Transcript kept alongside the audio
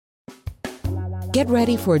Get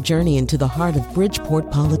ready for a journey into the heart of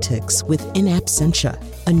Bridgeport politics with In Absentia,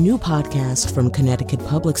 a new podcast from Connecticut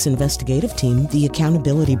Public's investigative team, The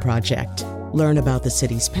Accountability Project. Learn about the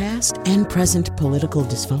city's past and present political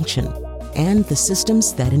dysfunction and the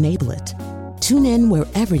systems that enable it. Tune in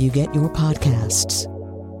wherever you get your podcasts.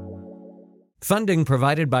 Funding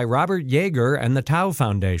provided by Robert Yeager and the Tau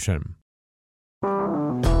Foundation. You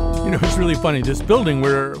know, it's really funny. This building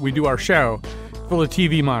where we do our show, full of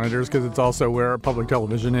TV monitors, because it's also where public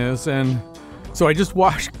television is. And so I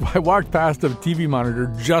walked past a TV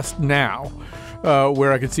monitor just now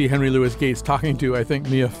where I could see Henry Louis Gates talking to, I think,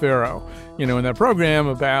 Mia Farrow, you know, in that program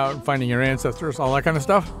about finding your ancestors, all that kind of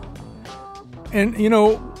stuff. And, you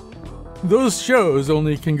know, those shows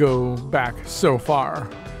only can go back so far.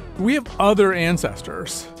 We have other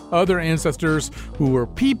ancestors who were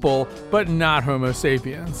people, but not Homo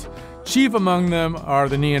sapiens. Chief among them are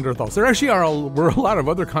the Neanderthals. There actually were a lot of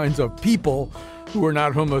other kinds of people who were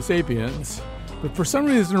not Homo sapiens. But for some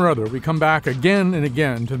reason or other, we come back again and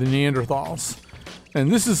again to the Neanderthals.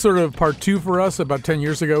 And this is sort of part 2 for us. About 10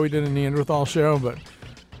 years ago, we did a Neanderthal show, but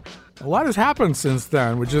a lot has happened since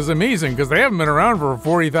then, which is amazing because they haven't been around for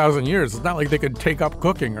 40,000 years. It's not like they could take up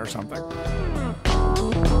cooking or something.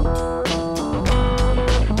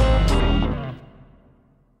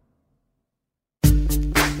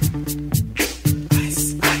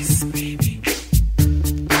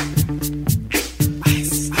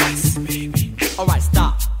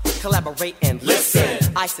 Collaborate and listen.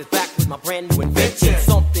 I sit back with my brand new invention.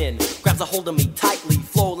 Something grabs a hold of me tightly,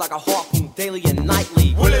 flow like a harpoon daily and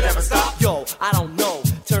nightly. Will it ever stop? Yo, I don't know.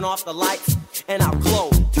 Turn off the lights and I'll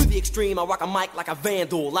glow. To the extreme, I rock a mic like a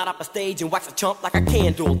vandal. Light up a stage and wax a chump like a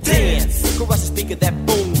candle. Dance, crush a speaker that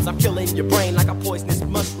booms. I'm killing your brain like a poisonous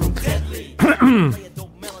mushroom. Deadly.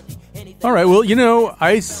 All right, well, you know,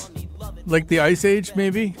 ice, like the Ice Age,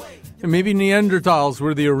 maybe? And maybe Neanderthals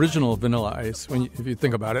were the original vanilla ice, if you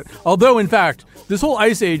think about it. Although, in fact, this whole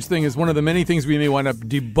Ice Age thing is one of the many things we may wind up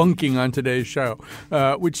debunking on today's show,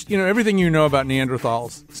 which, you know, everything you know about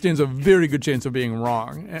Neanderthals stands a very good chance of being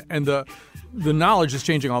wrong. And the knowledge is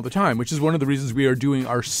changing all the time, which is one of the reasons we are doing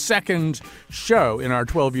our second show in our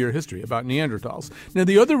 12-year history about Neanderthals. Now,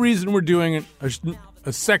 the other reason we're doing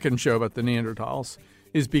a second show about the Neanderthals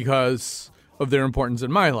is because of their importance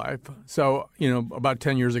in my life. So, you know, about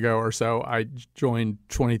 10 years ago or so, I joined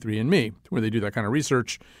 23andMe, where they do that kind of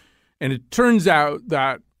research. And it turns out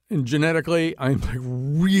that genetically, I'm like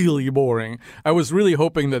really boring. I was really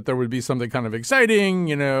hoping that there would be something kind of exciting,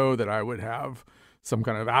 you know, that I would have some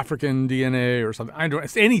kind of African DNA or something. I don't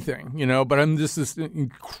know, anything, you know, but I'm just this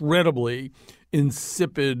incredibly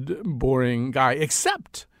insipid, boring guy,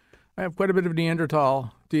 except I have quite a bit of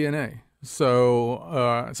Neanderthal DNA.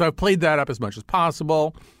 So I've played that up as much as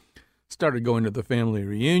possible, started going to the family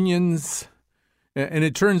reunions, and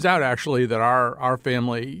it turns out actually that our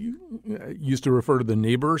family used to refer to the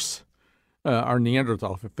neighbors, our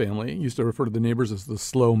Neanderthal family used to refer to the neighbors as the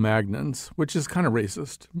slow magnans, which is kind of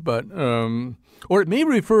racist, but or it may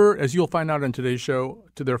refer, as you'll find out on today's show,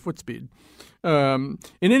 to their foot speed. In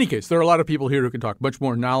any case, there are a lot of people here who can talk much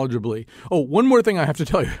more knowledgeably. Oh, one more thing I have to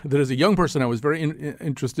tell you, that as a young person, I was very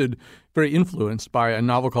interested, very influenced by a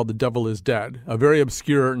novel called The Devil is Dead, a very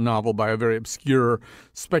obscure novel by a very obscure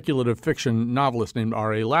speculative fiction novelist named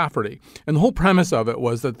R.A. Lafferty. And the whole premise of it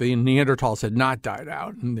was that the Neanderthals had not died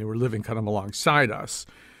out, and they were living kind of alongside us.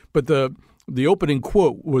 But the opening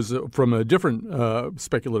quote was from a different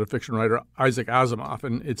speculative fiction writer, Isaac Asimov,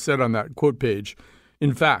 and it said on that quote page,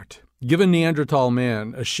 "In fact, give a Neanderthal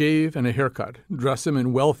man a shave and a haircut, dress him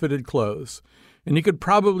in well-fitted clothes, and he could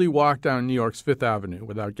probably walk down New York's Fifth Avenue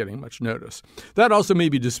without getting much notice." That also may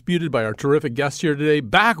be disputed by our terrific guest here today.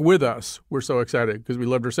 Back with us, we're so excited because we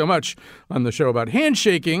loved her so much on the show about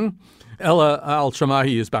handshaking. Ella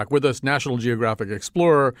Al-Shamahi is back with us, National Geographic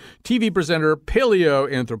explorer, TV presenter,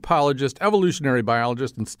 paleoanthropologist, evolutionary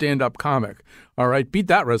biologist, and stand-up comic. All right, beat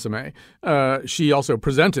that resume. She also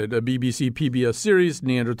presented a BBC PBS series,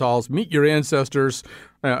 Neanderthals, Meet Your Ancestors.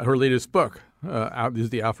 Her latest book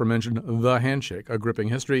is the aforementioned The Handshake, A Gripping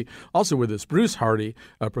History. Also with us, Bruce Hardy,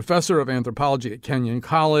 a professor of anthropology at Kenyon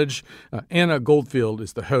College. Anna Goldfield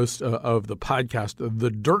is the host of the podcast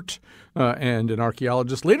The Dirt, and an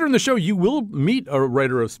archaeologist. Later in the show, you will meet a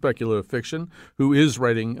writer of speculative fiction who is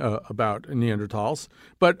writing about Neanderthals.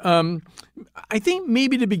 But I think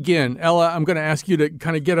maybe to begin, Ella, I'm going to ask you to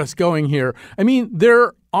kind of get us going here. I mean,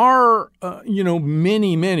 there are,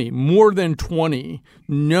 many, more than 20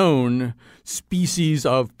 known species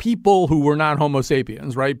of people who were not Homo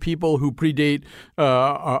sapiens, right? People who predate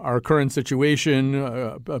our current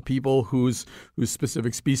situation, people whose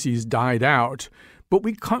specific species died out. but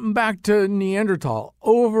we come back to Neanderthal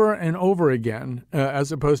over and over again,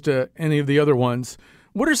 as opposed to any of the other ones.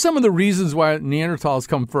 What are some of the reasons why Neanderthals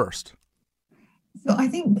come first? So I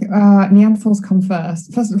think Neanderthals come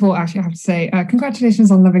first. First of all, actually, I have to say,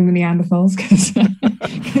 congratulations on loving the Neanderthals, because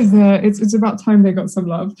it's about time they got some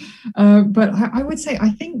love. But I would say, I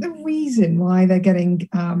think the reason why they're getting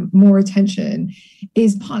more attention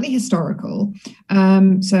is partly historical.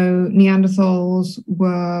 So Neanderthals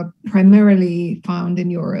were primarily found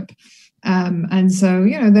in Europe. And so,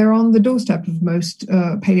 they're on the doorstep of most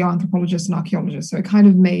paleoanthropologists and archaeologists. So it kind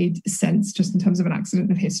of made sense just in terms of an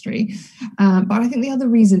accident of history. But I think the other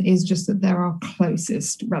reason is just that they're our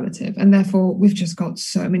closest relative. And therefore, we've just got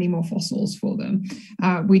so many more fossils for them.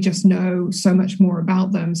 We just know so much more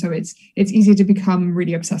about them. So it's easy to become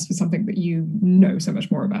really obsessed with something that you know so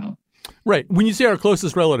much more about. Right. When you say our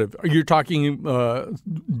closest relative, are you talking,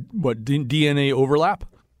 DNA overlap?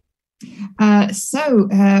 So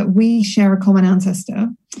we share a common ancestor,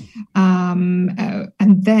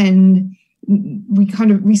 and then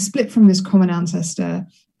we split from this common ancestor,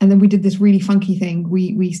 and then we did this really funky thing.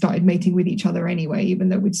 We started mating with each other anyway, even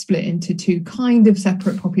though we'd split into two kind of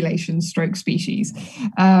separate populations, stroke species.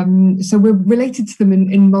 So we're related to them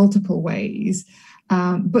in multiple ways.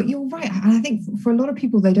 But you're right, and I think for a lot of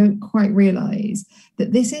people, they don't quite realize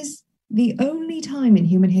that this is the only time in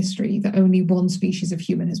human history that only one species of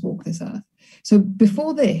human has walked this earth. So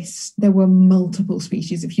before this, there were multiple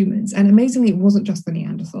species of humans. And amazingly, it wasn't just the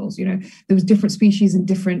Neanderthals. There was different species in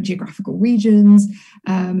different geographical regions.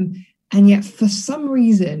 And yet, for some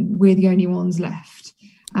reason, we're the only ones left.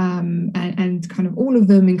 And kind of all of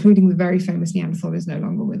them, including the very famous Neanderthal, is no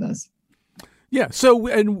longer with us. Yeah, so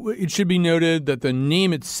and it should be noted that the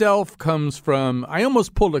name itself comes from, I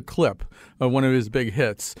almost pulled a clip of one of his big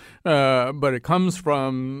hits, but it comes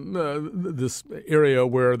from this area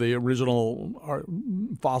where the original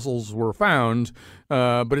fossils were found,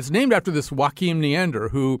 but it's named after this Joachim Neander,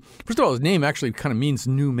 who, first of all, his name actually kind of means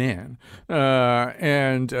new man,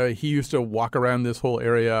 and he used to walk around this whole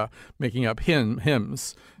area making up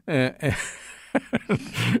hymns.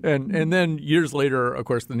 And then years later, of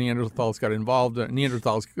course, the Neanderthals got involved.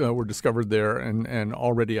 Neanderthals were discovered there, and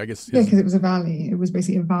already, I guess... Yeah, because it was a valley. It was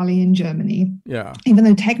basically a valley in Germany. Yeah. Even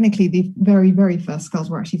though technically the very, very first skulls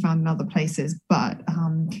were actually found in other places, but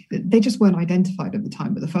they just weren't identified at the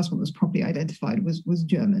time. But the first one that was properly identified was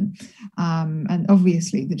German. And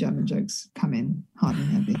obviously the German jokes come in hard and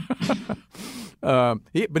heavy.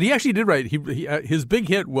 But he actually did write. His big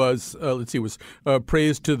hit was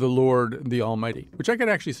 "Praise to the Lord, the Almighty," which I could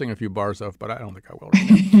actually sing a few bars of, but I don't think I will.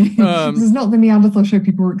 This is not the Neanderthal show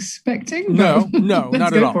people were expecting. No,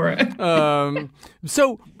 not at all. For it.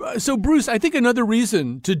 So Bruce, I think another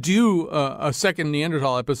reason to do a second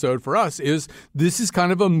Neanderthal episode for us is this is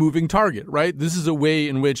kind of a moving target, right? This is a way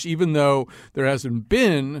in which, even though there hasn't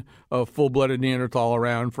been a full-blooded Neanderthal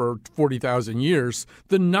around for 40,000 years,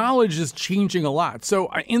 the knowledge is changing a lot. So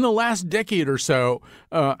in the last decade or so,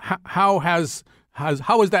 how has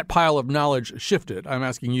that pile of knowledge shifted? I'm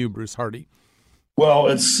asking you, Bruce Hardy. Well,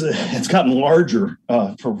 it's gotten larger.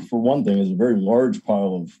 For one thing, it's a very large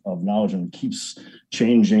pile of knowledge, and it keeps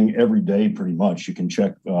changing every day pretty much. You can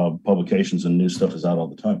check publications, and new stuff is out all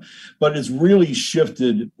the time. But it's really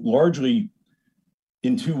shifted largely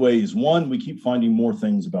in two ways. One, we keep finding more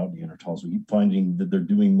things about Neanderthals. We keep finding that they're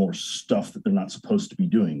doing more stuff that they're not supposed to be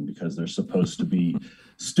doing because they're supposed to be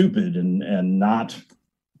stupid and not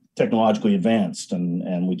technologically advanced.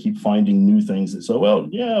 And we keep finding new things that say,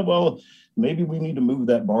 maybe we need to move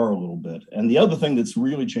that bar a little bit. And the other thing that's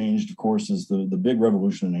really changed, of course, is the big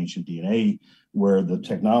revolution in ancient DNA, where the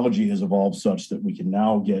technology has evolved such that we can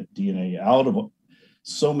now get DNA out of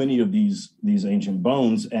so many of these ancient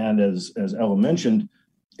bones. And as Ella mentioned,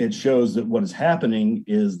 it shows that what is happening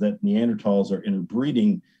is that Neanderthals are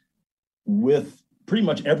interbreeding with pretty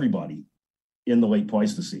much everybody in the late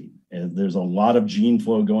Pleistocene. And there's a lot of gene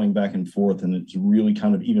flow going back and forth, and it's really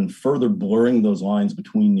kind of even further blurring those lines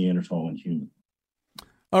between Neanderthal and human.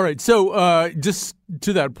 All right. So just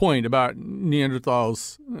to that point about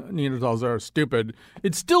Neanderthals are stupid.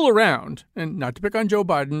 It's still around. And not to pick on Joe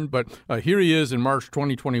Biden, but here he is in March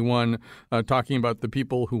 2021 talking about the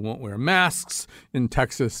people who won't wear masks in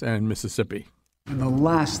Texas and Mississippi. And the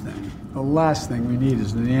last thing we need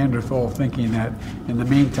is the Neanderthal thinking that in the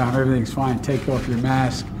meantime, everything's fine. Take off your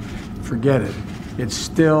mask. Forget it. It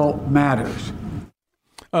still matters.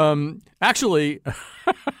 Actually,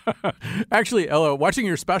 Ella, watching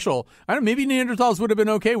your special, maybe Neanderthals would have been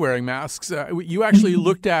okay wearing masks. You actually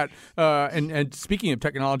looked at, and speaking of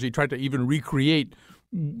technology, tried to even recreate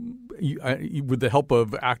with the help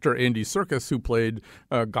of actor Andy Serkis, who played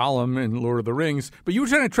Gollum in Lord of the Rings. But you were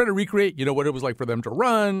trying to recreate, what it was like for them to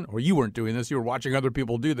run, or you weren't doing this. You were watching other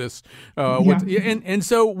people do this. And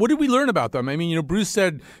so what did we learn about them? I mean, Bruce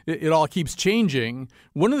said it all keeps changing.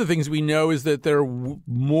 One of the things we know is that they're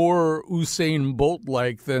more Usain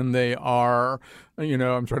Bolt-like than they are,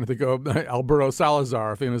 I'm trying to think of Alberto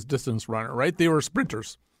Salazar, a famous distance runner, right? They were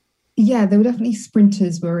sprinters. Yeah, they were definitely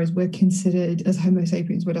sprinters, whereas we're considered, as Homo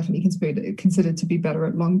sapiens, we're definitely considered to be better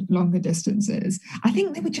at longer distances. I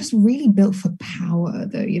think they were just really built for power,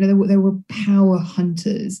 though. They were power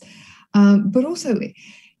hunters. But also,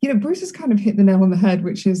 Bruce has kind of hit the nail on the head,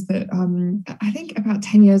 which is that I think about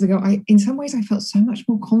 10 years ago, in some ways I felt so much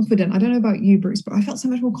more confident. I don't know about you, Bruce, but I felt so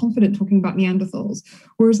much more confident talking about Neanderthals.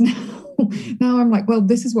 Whereas now I'm like, well,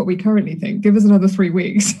 this is what we currently think. Give us another 3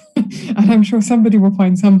 weeks. And I'm sure somebody will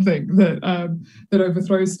find something that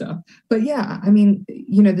overthrows stuff. But yeah, I mean,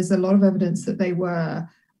 there's a lot of evidence that they were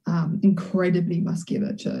incredibly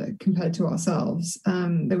muscular compared to ourselves.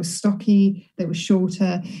 They were stocky, they were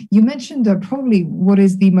shorter. You mentioned probably what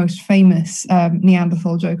is the most famous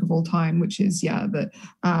Neanderthal joke of all time, which is, that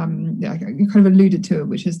you kind of alluded to it,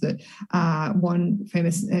 which is that one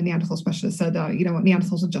famous Neanderthal specialist said, what,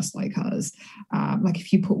 Neanderthals are just like us. Like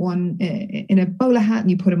if you put one in a bowler hat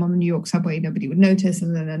and you put him on the New York subway, nobody would notice.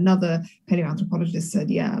 And then another paleoanthropologist said,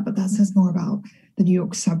 but that says more about the New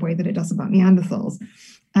York subway than it does about Neanderthals.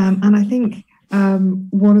 And I think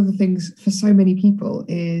one of the things for so many people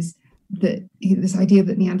is that this idea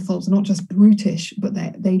that Neanderthals are not just brutish, but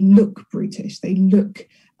they look brutish. They look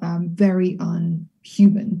very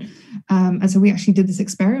unhuman. And so we actually did this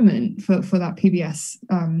experiment for that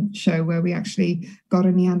PBS show where we actually got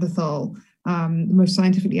a Neanderthal, the most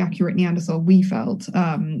scientifically accurate Neanderthal we felt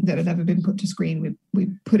that had ever been put to screen. We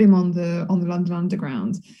put him on the London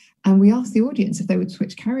Underground. And we asked the audience if they would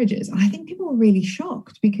switch carriages. And I think people were really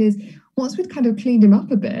shocked because once we'd kind of cleaned him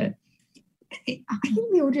up a bit, I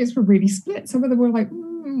think the audience were really split. Some of them were like,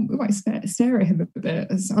 we might stare at him a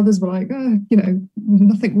bit. As others were like,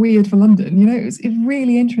 nothing weird for London. It's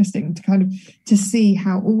really interesting to see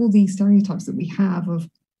how all these stereotypes that we have of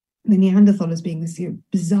the Neanderthal as being this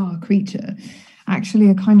bizarre creature actually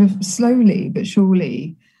are kind of slowly but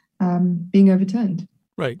surely being overturned.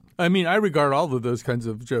 Right. I mean, I regard all of those kinds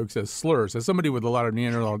of jokes as slurs. As somebody with a lot of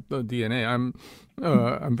Neanderthal DNA, I'm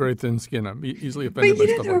very thin-skinned. I'm easily offended by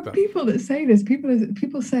stuff like that. There are people that say this.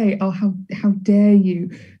 People say, "Oh, how dare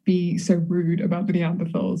you be so rude about the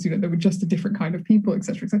Neanderthals? They were just a different kind of people,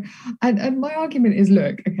 etc." And my argument is,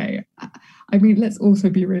 look, okay. I mean, let's also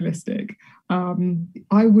be realistic.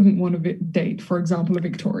 I wouldn't want to date, for example, a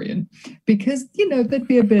Victorian because, they'd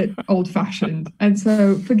be a bit old-fashioned. And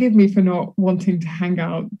so forgive me for not wanting to hang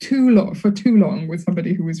out for too long with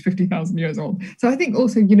somebody who was 50,000 years old. So I think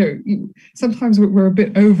also, sometimes we're a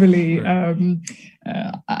bit overly, I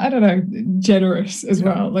don't know, generous as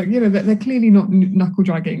well. Like, they're clearly not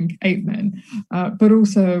knuckle-dragging ape men, but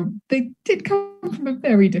also they did come from a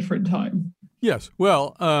very different time. Yes.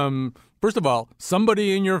 Well, first of all,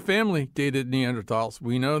 somebody in your family dated Neanderthals.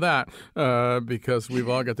 We know that because we've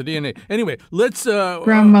all got the DNA. Anyway, let's...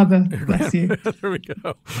 Grandmother, bless you. There we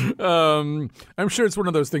go. I'm sure it's one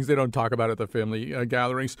of those things they don't talk about at the family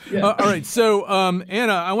gatherings. Yeah. All right. So,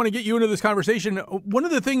 Anna, I want to get you into this conversation. One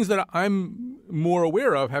of the things that I'm more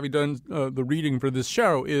aware of, having done the reading for this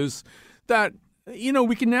show, is that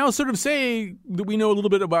we can now sort of say that we know a little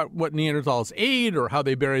bit about what Neanderthals ate or how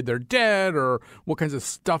they buried their dead or what kinds of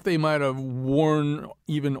stuff they might have worn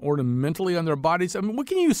even ornamentally on their bodies. I mean, what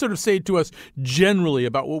can you sort of say to us generally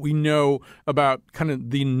about what we know about kind of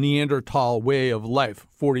the Neanderthal way of life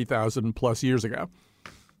 40,000 plus years ago?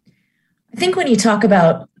 I think when you talk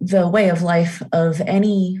about the way of life of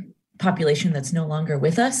any population that's no longer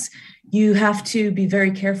with us, you have to be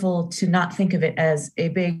very careful to not think of it as a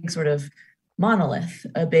big sort of monolith,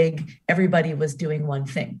 everybody was doing one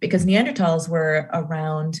thing, because Neanderthals were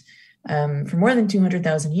around for more than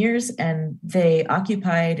 200,000 years, and they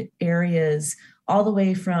occupied areas all the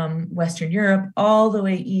way from Western Europe, all the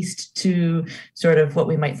way east to sort of what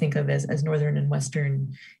we might think of as Northern and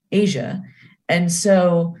Western Asia. And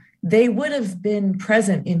so they would have been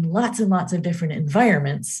present in lots and lots of different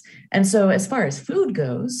environments. And so as far as food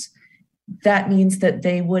goes, that means that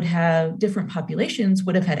they would have different populations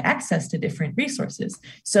would have had access to different resources.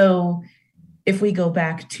 So if we go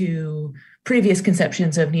back to previous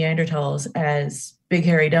conceptions of Neanderthals as big,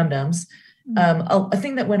 hairy dum-dums, a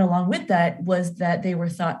thing that went along with that was that they were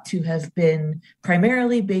thought to have been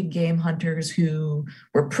primarily big game hunters who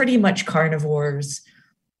were pretty much carnivores,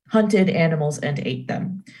 hunted animals and ate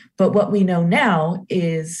them. But what we know now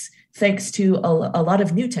is thanks to a lot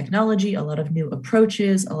of new technology, a lot of new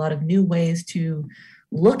approaches, a lot of new ways to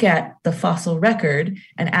look at the fossil record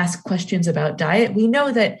and ask questions about diet. We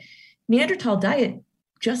know that Neanderthal diet,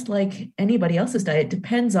 just like anybody else's diet,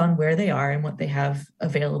 depends on where they are and what they have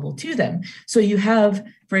available to them. So you have,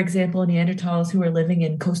 for example, Neanderthals who are living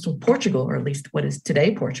in coastal Portugal, or at least what is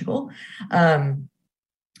today Portugal,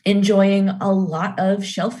 enjoying a lot of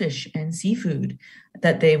shellfish and seafood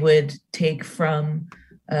that they would take from,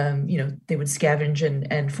 they would scavenge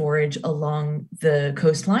and forage along the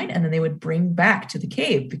coastline, and then they would bring back to the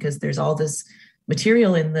cave, because there's all this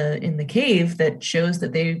material in the cave that shows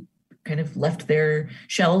that they kind of left their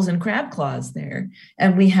shells and crab claws there.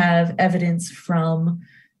 And we have evidence from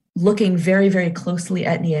looking very, very closely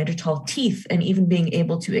at Neanderthal teeth and even being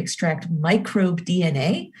able to extract microbe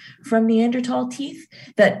DNA from Neanderthal teeth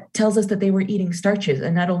that tells us that they were eating starches.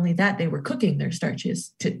 And not only that, they were cooking their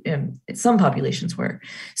starches, some populations were.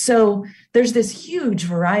 So there's this huge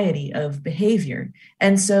variety of behavior.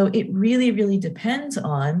 And so it really, really depends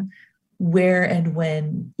on where and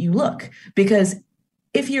when you look, because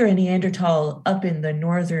if you're a Neanderthal up in the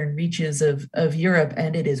northern reaches of Europe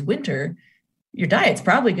and it is winter, your diet's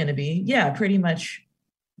probably going to be, pretty much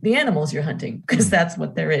the animals you're hunting, because that's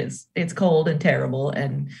what there is. It's cold and terrible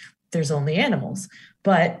and there's only animals.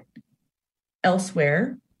 But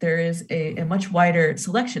elsewhere, there is a much wider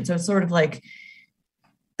selection. So it's sort of like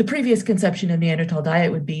the previous conception of Neanderthal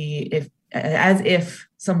diet would be as if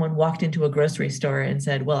someone walked into a grocery store and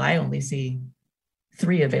said, well, I only see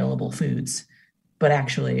 3 available foods. But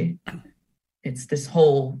actually, it's this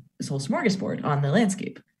whole smorgasbord on the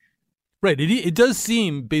landscape. Right. It does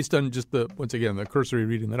seem, based on just the cursory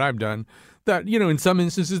reading that I've done, that, in some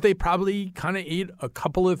instances, they probably kind of ate a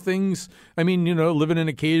couple of things. I mean, living in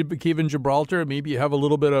a cave in Gibraltar, maybe you have a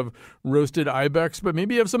little bit of roasted ibex, but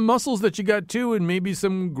maybe you have some mussels that you got too, and maybe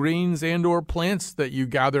some grains and or plants that you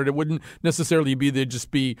gathered. It wouldn't necessarily be they'd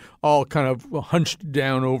just be all kind of hunched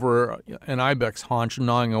down over an ibex haunch,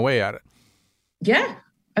 gnawing away at it. Yeah.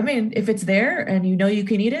 I mean, if it's there and you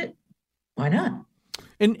can eat it, why not?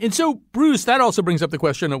 And so, Bruce, that also brings up the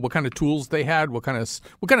question of what kind of tools they had, what kind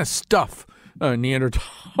of stuff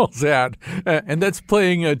Neanderthals had, and that's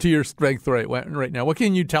playing to your strength right now. What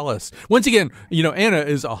can you tell us? Once again, Anna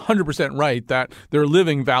is 100% right that they're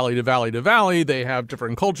living valley to valley to valley. They have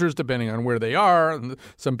different cultures depending on where they are. And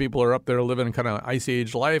some people are up there living kind of ice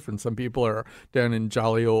age life, and some people are down in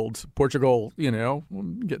jolly old Portugal, getting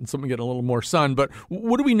a little more sun. But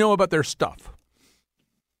what do we know about their stuff?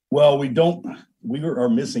 Well, we are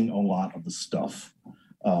missing a lot of the stuff.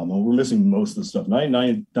 We're missing most of the stuff.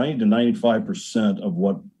 90 to 95% of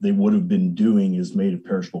what they would have been doing is made of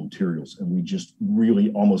perishable materials, and we just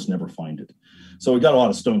really almost never find it. So we got a lot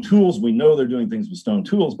of stone tools. We know they're doing things with stone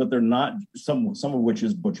tools, but they're not, some of which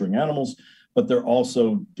is butchering animals, but they're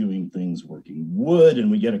also doing things working wood,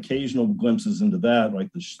 and we get occasional glimpses into that,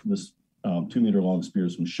 like this 2-meter long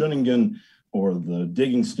spears from Schöningen or the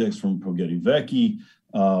digging sticks from Poggetti Vecchi.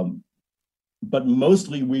 But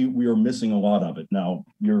mostly we are missing a lot of it. Now,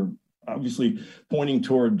 you're obviously pointing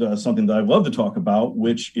toward something that I love to talk about,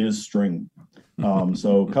 which is string.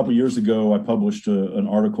 So a couple of years ago, I published an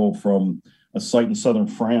article from a site in southern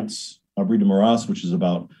France, Abri de Maras, which is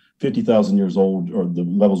about 50,000 years old, or the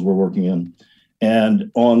levels we're working in.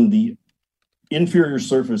 And on the inferior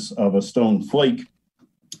surface of a stone flake,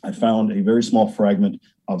 I found a very small fragment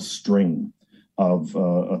of string, of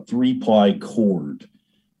a 3-ply cord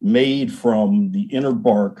made from the inner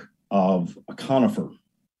bark of a conifer.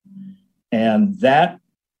 And that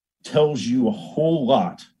tells you a whole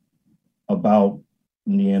lot about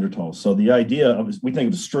Neanderthals. So the idea of, we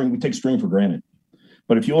think of string, we take string for granted.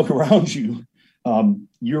 But if you look around you,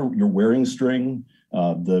 you're wearing string.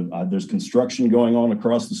 There's construction going on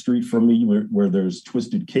across the street from me where there's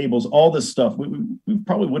twisted cables, all this stuff. We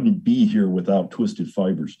probably wouldn't be here without twisted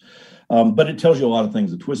fibers. But it tells you a lot of things.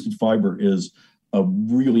 The twisted fiber is a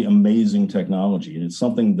really amazing technology, and it's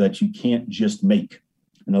something that you can't just make.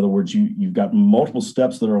 In other words, you've got multiple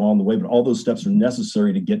steps that are along the way, but all those steps are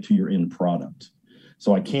necessary to get to your end product.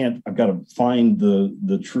 So I've got to find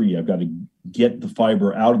the tree. I've got to get the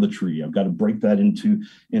fiber out of the tree. I've got to break that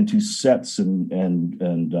into sets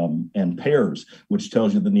and pairs, which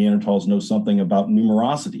tells you the Neanderthals know something about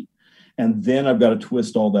numerosity. And then I've got to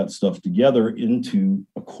twist all that stuff together into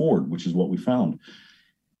a cord, which is what we found.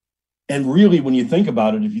 And really, when you think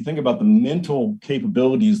about it, if you think about the mental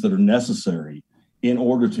capabilities that are necessary in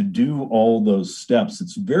order to do all those steps,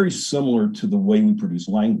 it's very similar to the way we produce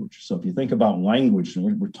language. So if you think about language,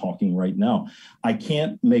 and we're talking right now, I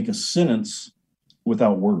can't make a sentence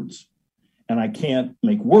without words. And I can't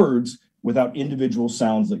make words without individual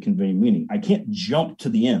sounds that convey meaning. I can't jump to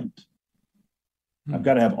the end. I've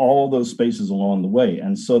got to have all those spaces along the way.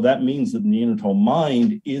 And so that means that the Neanderthal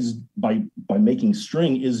mind is, by making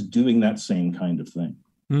string, is doing that same kind of thing.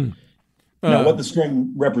 Now, what the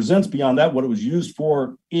string represents beyond that, what it was used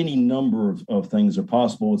for, any number of things are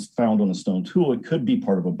possible. It's found on a stone tool. It could be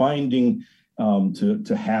part of a binding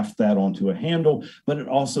to haft that onto a handle, but it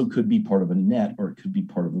also could be part of a net, or it could be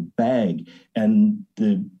part of a bag. And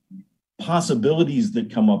the possibilities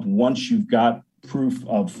that come up once you've got proof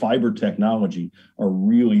of fiber technology are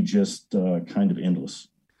really just kind of endless.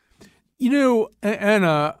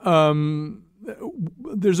 Anna,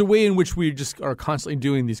 there's a way in which we just are constantly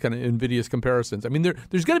doing these kind of invidious comparisons. I mean,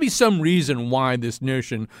 there's got to be some reason why this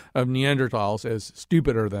notion of Neanderthals as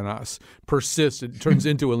stupider than us persists. It turns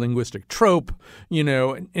into a linguistic trope, and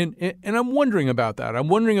I'm wondering about that. I'm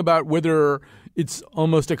wondering about whether it's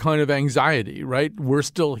almost a kind of anxiety, right? We're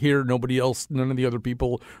still here. Nobody else, none of the other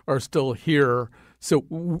people are still here. So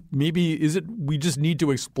maybe we just need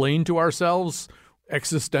to explain to ourselves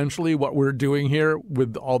existentially what we're doing here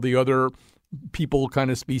with all the other people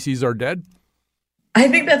kind of species are dead? I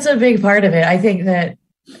think that's a big part of it. I think that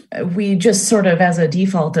we just sort of, as a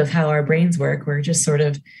default of how our brains work, we're just sort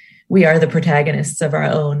of, we are the protagonists of our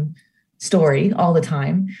own story all the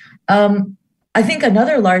time. I think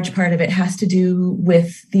another large part of it has to do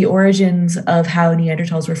with the origins of how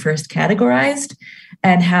Neanderthals were first categorized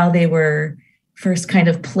and how they were first kind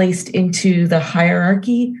of placed into the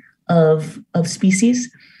hierarchy of species.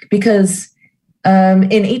 Because in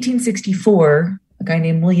 1864, a guy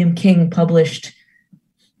named William King published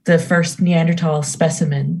the first Neanderthal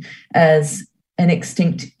specimen as an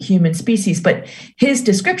extinct human species. But his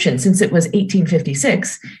description, since it was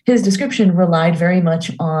 1856, his description relied very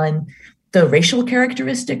much on the racial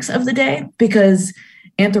characteristics of the day, because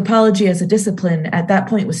anthropology as a discipline at that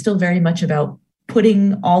point was still very much about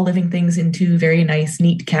putting all living things into very nice,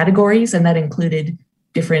 neat categories, and that included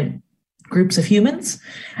different groups of humans.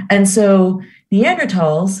 And so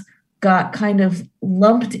Neanderthals got kind of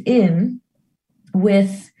lumped in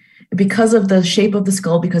with, because of the shape of the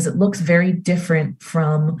skull, because it looks very different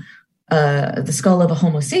from the skull of a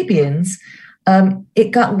Homo sapiens,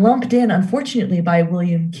 it got lumped in, unfortunately, by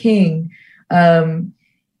William King. And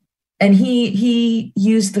he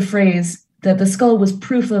used the phrase that the skull was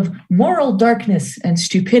proof of moral darkness and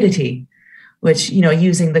stupidity, which,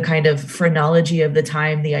 using the kind of phrenology of the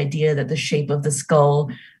time, the idea that the shape of the skull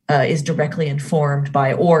is directly informed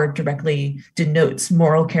by or directly denotes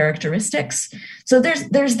moral characteristics. So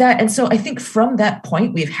there's that. And so I think from that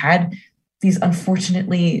point, we've had these,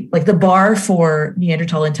 unfortunately, like the bar for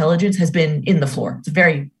Neanderthal intelligence has been in the floor. It's a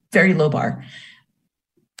very, very low bar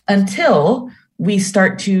until we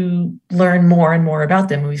start to learn more and more about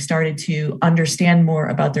them. We've started to understand more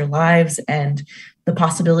about their lives and the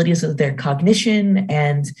possibilities of their cognition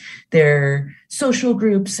and their social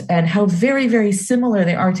groups and how very, very similar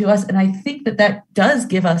they are to us. And I think that does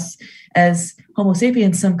give us, as Homo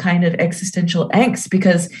sapiens, some kind of existential angst,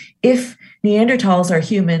 because if Neanderthals are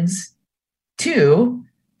humans too,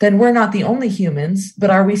 then we're not the only humans,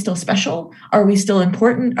 but are we still special? Are we still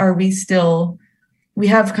important? We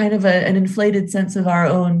have kind of an inflated sense of our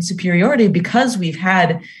own superiority because we've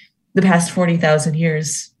had the past 40,000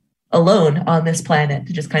 years alone on this planet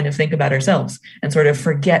to just kind of think about ourselves and sort of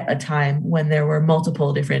forget a time when there were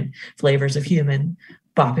multiple different flavors of human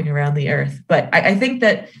bopping around the earth. But I think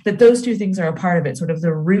that those two things are a part of it. Sort of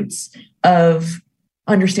the roots of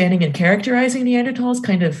understanding and characterizing Neanderthals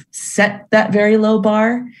kind of set that very low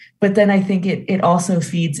bar. But then I think it also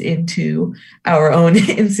feeds into our own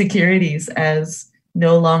insecurities as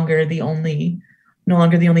no longer the only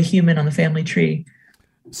human on the family tree.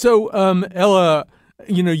 So, Ella,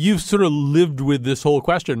 you've sort of lived with this whole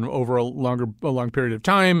question over a long period of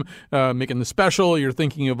time, making the special. Your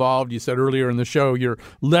thinking evolved. You said earlier in the show you're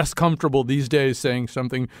less comfortable these days saying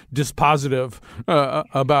something dispositive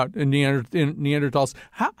about Neanderthals.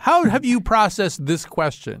 How have you processed this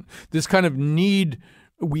question, this kind of need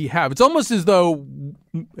we have? It's almost as though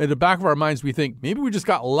at the back of our minds we think maybe we just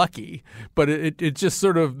got lucky, but it's just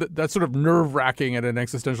sort of that's sort of nerve-wracking at an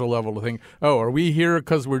existential level to think, oh, are we here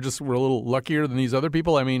because we're a little luckier than these other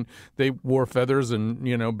people? I mean, they wore feathers and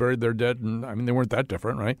buried their dead, and I mean they weren't that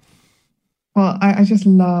different, right? Well, I just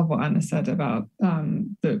love what Anna said about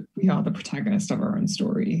that we are the protagonist of our own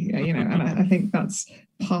story, and I think that's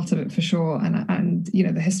part of it for sure. And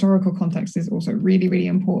the historical context is also really, really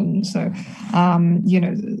important. So,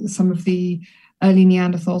 some of the early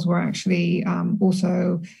Neanderthals were actually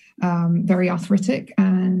also very arthritic,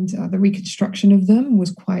 and the reconstruction of them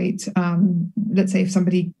was quite, let's say if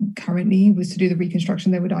somebody currently was to do the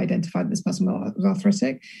reconstruction, they would identify that this person was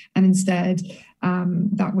arthritic, and instead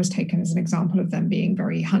that was taken as an example of them being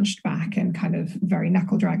very hunched back and kind of very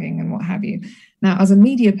knuckle dragging and what have you. Now, as a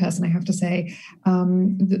media person, I have to say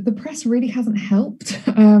the press really hasn't helped.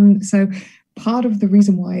 So part of the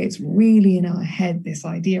reason why it's really in our head, this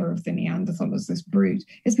idea of the Neanderthal as this brute,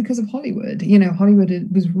 is because of Hollywood. Hollywood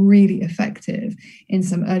was really effective in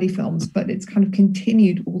some early films, but it's kind of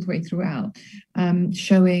continued all the way throughout,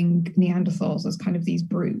 showing Neanderthals as kind of these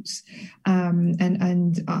brutes.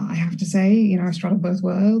 And I have to say, I straddle both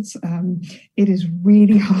worlds. It is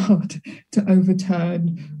really hard to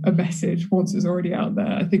overturn a message once it's already out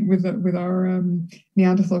there. I think with our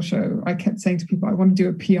Neanderthal show, I kept saying to people, I want to do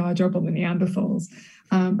a PR job on the Neanderthals.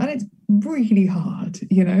 And it's really hard,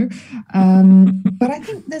 but I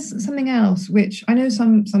think there's something else, which I know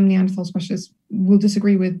some Neanderthal specialists will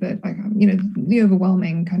disagree with, but the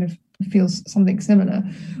overwhelming kind of feels something similar,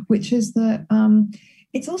 which is that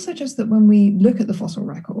it's also just that when we look at the fossil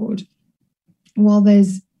record, while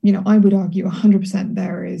there's, I would argue 100%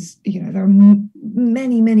 there is, there are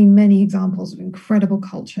many, many, many examples of incredible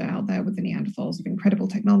culture out there with the Neanderthals, of incredible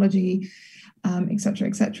technology, et cetera,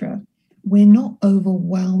 et cetera. We're not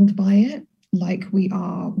overwhelmed by it like we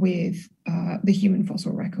are with the human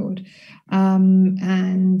fossil record. So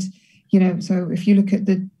if you look at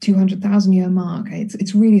the 200,000 year mark,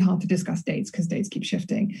 it's really hard to discuss dates because dates keep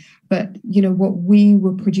shifting. But, what we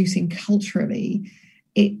were producing culturally,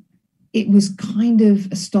 it was kind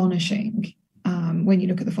of astonishing when you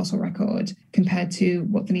look at the fossil record compared to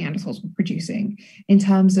what the Neanderthals were producing in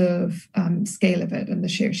terms of scale of it and the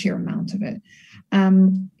sheer amount of it.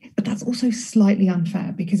 But that's also slightly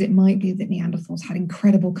unfair because it might be that Neanderthals had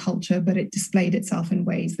incredible culture, but it displayed itself in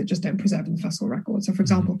ways that just don't preserve in the fossil record. So, for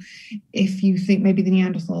example, if you think maybe the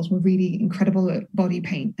Neanderthals were really incredible at body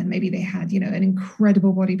paint, and maybe they had, an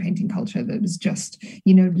incredible body painting culture that was just,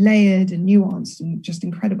 layered and nuanced and just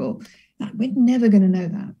incredible, we're never going to know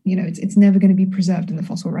that. It's never going to be preserved in the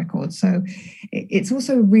fossil record. So it's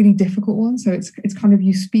also a really difficult one. So it's kind of,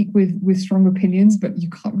 you speak with strong opinions, but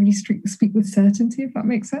you can't really speak with certainty, if that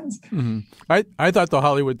makes sense. Mm-hmm. I thought the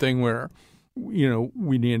Hollywood thing where,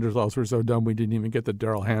 we Neanderthals were so dumb we didn't even get that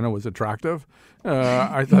Daryl Hannah was attractive.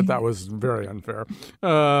 I thought that was very unfair.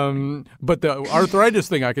 But the arthritis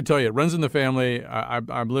thing, I can tell you, it runs in the family.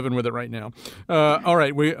 I'm living with it right now. All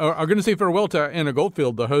right, we are going to say farewell to Anna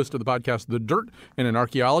Goldfield, the host of the podcast The Dirt and an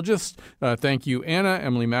archaeologist. Thank you, Anna.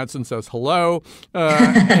 Emily Madsen says hello.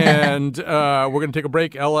 And we're going to take a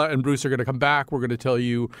break. Ella and Bruce are going to come back. We're going to tell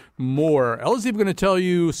you more. Ella's even going to tell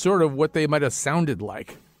you sort of what they might have sounded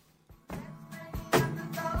like.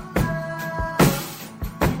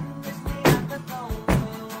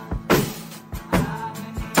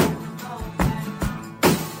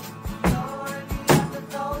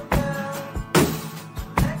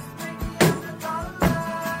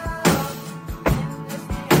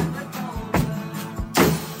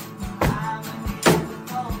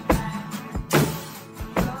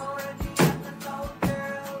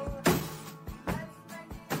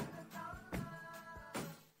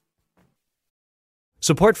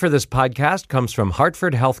 Support for this podcast comes from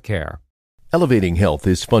Hartford Healthcare. Elevating Health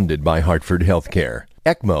is funded by Hartford Healthcare.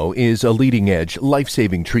 ECMO is a leading-edge,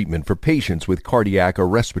 life-saving treatment for patients with cardiac or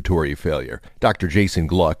respiratory failure. Dr. Jason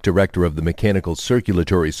Gluck, director of the Mechanical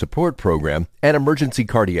Circulatory Support Program and Emergency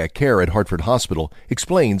Cardiac Care at Hartford Hospital,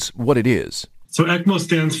 explains what it is. So ECMO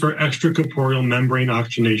stands for extracorporeal membrane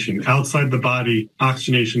oxygenation, outside the body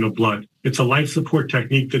oxygenation of blood. It's a life support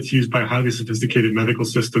technique that's used by highly sophisticated medical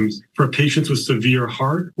systems for patients with severe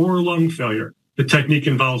heart or lung failure. The technique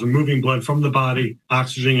involves removing blood from the body,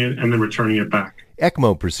 oxygenating it, and then returning it back.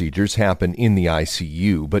 ECMO procedures happen in the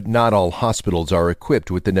ICU, but not all hospitals are equipped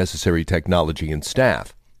with the necessary technology and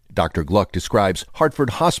staff. Dr. Gluck describes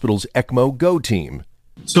Hartford Hospital's ECMO Go team.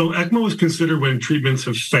 So ECMO is considered when treatments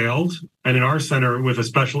have failed. And in our center, with a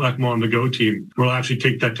special ECMO on the Go team, we'll actually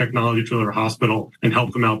take that technology to their hospital and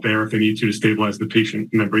help them out there if they need to stabilize the patient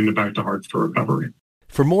and then bring them back to Hartford for recovery.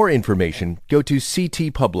 For more information, go to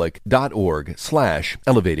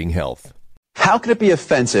ctpublic.org/elevatinghealth. How can it be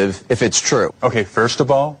offensive if it's true? Okay, first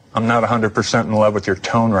of all, I'm not 100% in love with your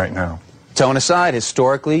tone right now. Tone aside,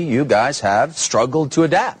 historically, you guys have struggled to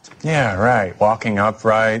adapt. Yeah, right. Walking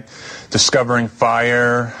upright, discovering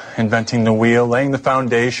fire, inventing the wheel, laying the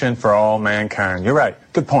foundation for all mankind. You're right.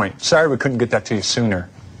 Good point. Sorry we couldn't get that to you sooner.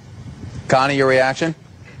 Connie, your reaction?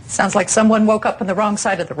 Sounds like someone woke up on the wrong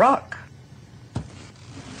side of the rock.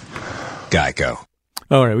 Geico.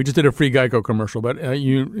 All right, we just did a free Geico commercial, but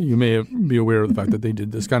you may be aware of the fact that they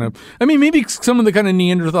did this kind of. I mean, maybe some of the kind of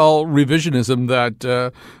Neanderthal revisionism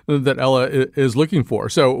that Ella is looking for.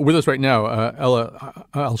 So with us right now, Ella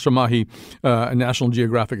Al-Shamahi, a National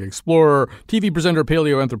Geographic explorer, TV presenter,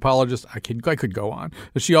 paleoanthropologist. I could go on.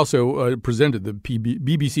 She also presented the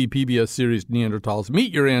BBC PBS series Neanderthals: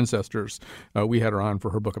 Meet Your Ancestors. We had her on for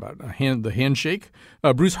her book about the handshake.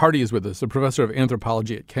 Bruce Hardy is with us, a professor of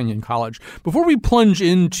anthropology at Kenyon College. Before we plunge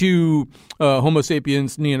into Homo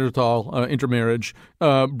sapiens, Neanderthal intermarriage,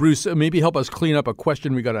 Bruce, maybe help us clean up a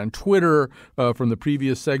question we got on Twitter from the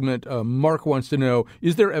previous segment. Mark wants to know,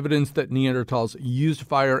 is there evidence that Neanderthals used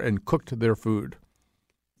fire and cooked their food?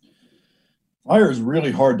 Fire is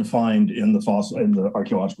really hard to find in the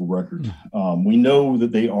archaeological record. We know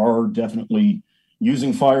that they are definitely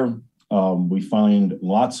using fire. We find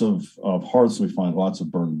lots of hearths. We find lots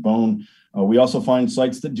of burned bone. We also find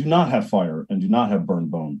sites that do not have fire and do not have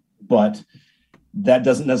burned bone. But that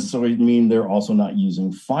doesn't necessarily mean they're also not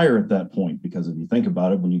using fire at that point, because if you think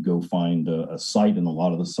about it, when you go find a site, and a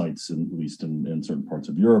lot of the sites, at least in certain parts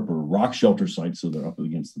of Europe, are rock shelter sites, so they're up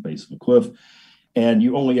against the base of a cliff, and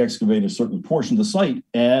you only excavate a certain portion of the site,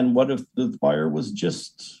 and what if the fire was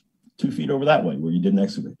just 2 feet over that way where you didn't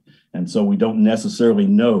excavate? And so we don't necessarily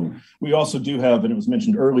know. We also do have, and it was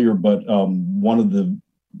mentioned earlier, but one of the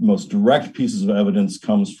most direct pieces of evidence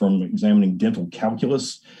comes from examining dental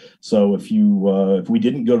calculus. So if we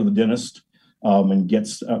didn't go to the dentist and get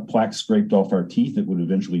plaque scraped off our teeth, it would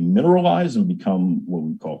eventually mineralize and become what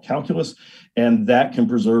we call calculus. And that can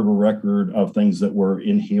preserve a record of things that were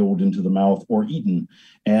inhaled into the mouth or eaten.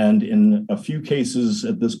 And in a few cases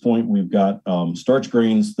at this point, we've got starch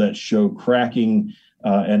grains that show cracking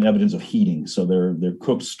and evidence of heating. So they're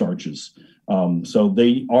cooked starches. So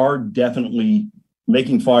they are definitely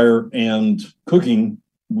making fire and cooking.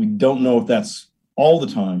 We don't know if that's all the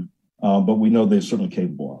time, but we know they're certainly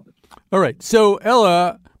capable of it. All right. So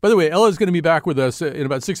Ella, by the way, Ella's going to be back with us in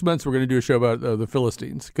about 6 months. We're going to do a show about the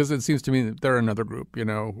Philistines, because it seems to me that they're another group,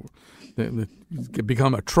 they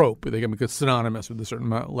become a trope. They can become synonymous with a certain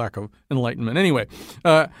lack of enlightenment. Anyway,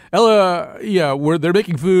 Ella, they're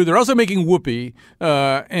making food. They're also making whoopee,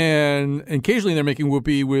 and occasionally they're making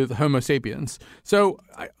whoopee with Homo sapiens. So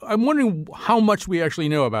I'm wondering how much we actually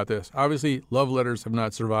know about this. Obviously, love letters have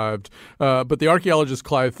not survived, but the archaeologist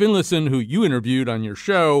Clive Finlayson, who you interviewed on your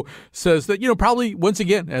show, says that, probably, once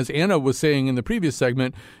again, as Anna was saying in the previous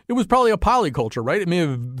segment, it was probably a polyculture, right? It may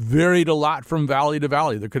have varied a lot from valley to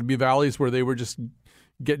valley. There could be valleys where they were just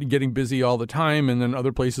getting busy all the time, and then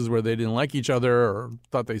other places where they didn't like each other or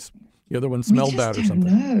thought the other one smelled bad or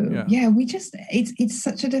something. Know. Yeah, it's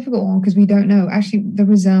such a difficult one because we don't know. Actually, there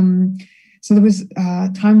was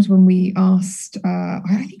times when we asked,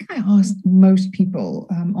 I think I asked most people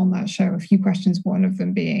on that show a few questions, one of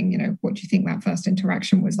them being, what do you think that first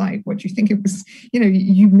interaction was like? What do you think it was?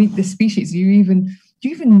 You meet the species. Do you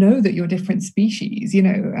even know that you're different species?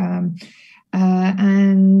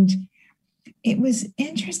 And it was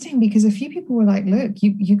interesting because a few people were like, look,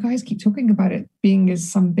 you guys keep talking about it being as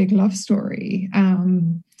some big love story.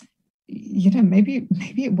 Maybe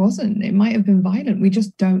it wasn't. It might have been violent. We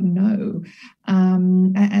just don't know.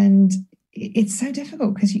 And it's so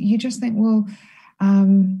difficult because you just think, well,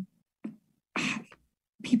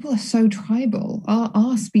 people are so tribal.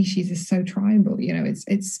 Our species is so tribal.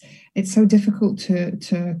 It's so difficult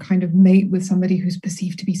to kind of mate with somebody who's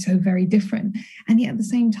perceived to be so very different. And yet at the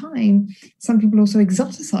same time, some people also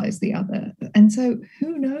exoticize the other. And so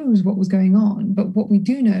who knows what was going on? But what we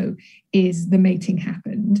do know is the mating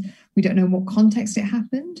happened. We don't know in what context it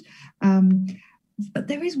happened. But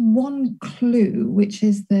there is one clue, which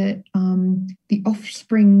is that the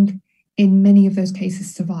offspring in many of those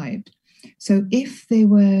cases survived. So if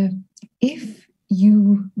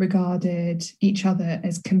you regarded each other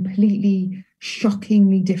as completely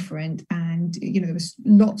shockingly different, and there was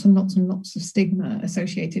lots and lots and lots of stigma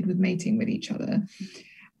associated with mating with each other,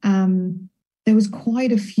 there was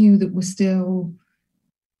quite a few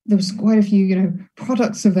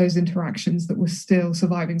products of those interactions that were still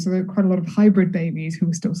surviving. So there were quite a lot of hybrid babies who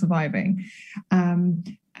were still surviving.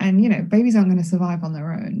 And babies aren't going to survive on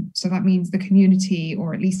their own. So that means the community,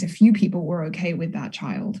 or at least a few people, were okay with that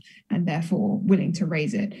child and therefore willing to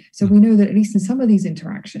raise it. So we know that at least in some of these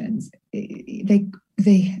interactions, they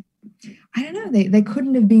couldn't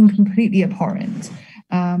have been completely abhorrent.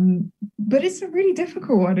 But it's a really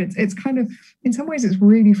difficult one. It's kind of, in some ways, it's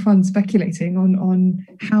really fun speculating on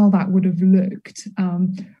how that would have looked.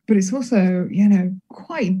 But it's also,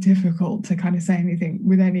 quite difficult to kind of say anything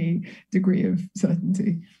with any degree of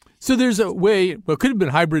certainty. So there's a way, well, it could have been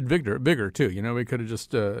hybrid vigor too. We could have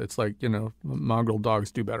just, it's like, mongrel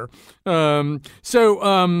dogs do better.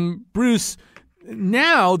 Bruce,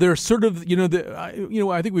 now there's sort of,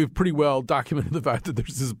 I think we've pretty well documented the fact that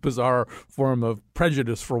there's this bizarre form of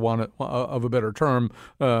prejudice, for want of a better term,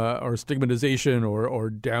 or stigmatization or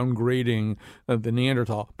downgrading of the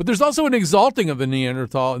Neanderthal. But there's also an exalting of the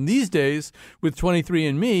Neanderthal. And these days, with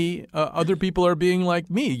 23andMe, other people are being like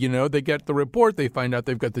me. They get the report, they find out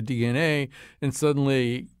they've got the DNA, and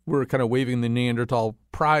suddenly we're kind of waving the Neanderthal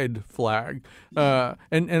pride flag.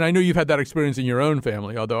 And I know you've had that experience in your own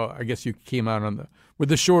family, although I guess you came out with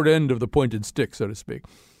the short end of the pointed stick, so to speak.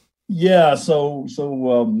 Yeah, so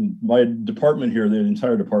my department here, the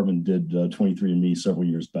entire department did 23andMe several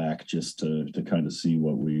years back just to kind of see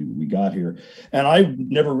what we got here. And I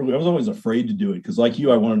was always afraid to do it because, like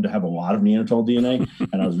you, I wanted to have a lot of Neanderthal DNA,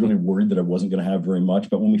 and I was really worried that I wasn't going to have very much.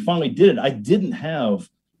 But when we finally did it, I didn't have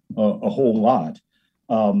a whole lot.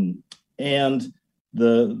 And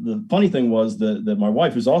the funny thing was that my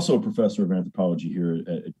wife, who's also a professor of anthropology here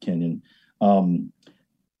at Kenyon,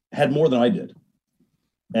 had more than I did.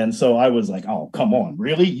 And so I was like, oh, come on,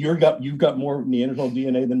 really? You've got more Neanderthal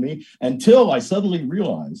DNA than me? Until I suddenly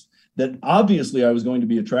realized that obviously I was going to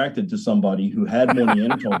be attracted to somebody who had more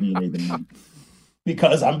Neanderthal DNA than me.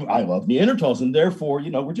 Because I love Neanderthals, and therefore,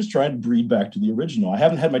 we're just trying to breed back to the original. I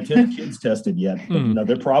haven't had my kids tested yet, but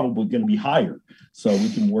they're probably going to be higher, so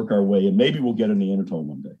we can work our way, and maybe we'll get a Neanderthal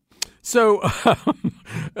one day. So,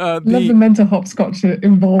 love the mental hopscotch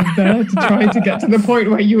involved there to try to get to the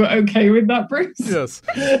point where you were okay with that, Bruce. Yes,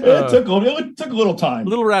 it took a little time, a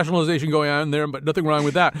little rationalization going on there, but nothing wrong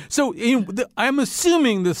with that. So, I'm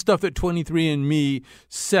assuming the stuff that 23andMe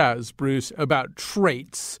says, Bruce, about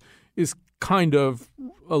traits is kind of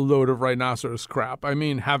a load of rhinoceros crap. I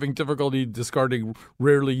mean, having difficulty discarding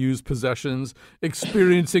rarely used possessions,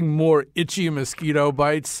 experiencing more itchy mosquito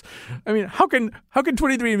bites. I mean, how can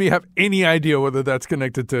 23andMe have any idea whether that's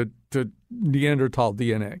connected to Neanderthal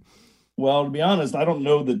DNA? Well, to be honest, I don't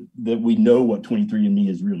know that we know what 23andMe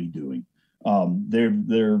is really doing.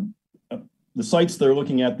 They're the sites they're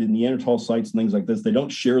looking at, the Neanderthal sites and things like this, they don't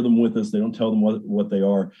share them with us. They don't tell them what they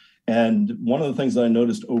are. And one of the things that I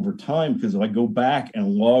noticed over time, because if I go back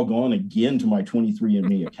and log on again to my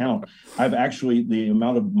 23andMe account, the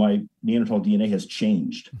amount of my Neanderthal DNA has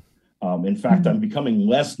changed. In fact, I'm becoming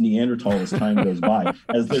less Neanderthal as time goes by.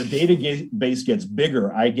 As their database gets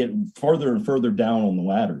bigger, I get further and further down on the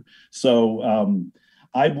ladder. So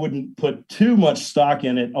I wouldn't put too much stock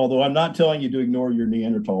in it, although I'm not telling you to ignore your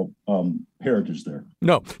Neanderthal heritage there.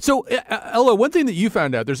 No. So, Ella, one thing that you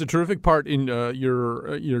found out, there's a terrific part in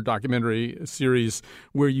your documentary series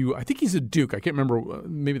where I think he's a Duke. I can't remember.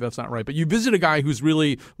 Maybe that's not right. But you visit a guy who's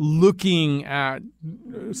really looking at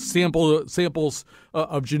samples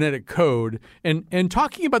of genetic code and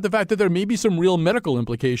talking about the fact that there may be some real medical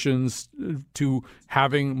implications to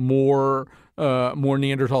having more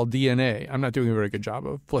Neanderthal DNA. I'm not doing a very good job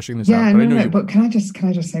of fleshing this out. But can I just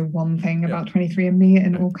say one thing about 23andMe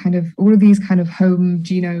and all of these kind of home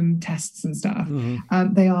genome tests and stuff?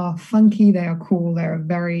 Mm-hmm. They are funky, they are cool, they are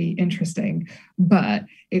very interesting, but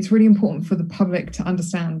it's really important for the public to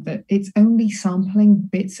understand that it's only sampling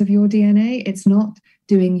bits of your DNA. It's not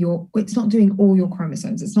doing all your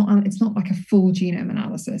chromosomes. It's not like a full genome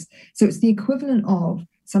analysis. So it's the equivalent of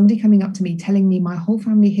somebody coming up to me telling me my whole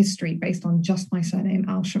family history based on just my surname,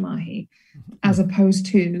 Al-Shamahi, as opposed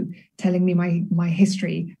to telling me my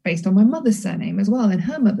history based on my mother's surname as well, and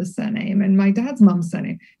her mother's surname, and my dad's mum's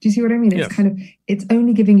surname. Do you see what I mean? It's it's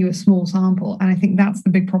only giving you a small sample. And I think that's the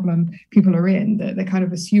big problem people are in, that they kind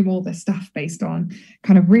of assume all their stuff based on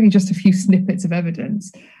kind of really just a few snippets of evidence.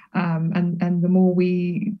 And the more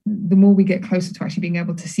we get closer to actually being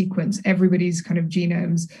able to sequence everybody's kind of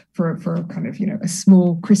genomes for a kind of a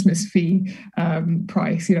small Christmas fee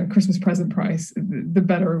price, Christmas present price, the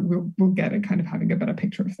better we'll get at kind of having a better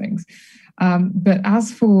picture of things. But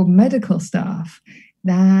as for medical stuff,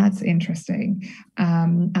 that's interesting,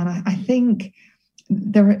 and I think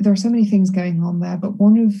there are so many things going on there. But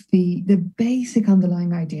one of the basic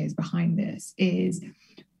underlying ideas behind this is,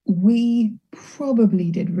 we probably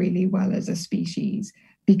did really well as a species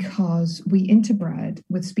because we interbred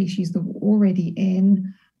with species that were already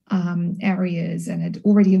in areas and had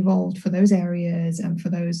already evolved for those areas and for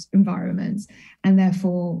those environments. And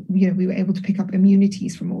therefore, we were able to pick up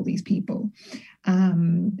immunities from all these people.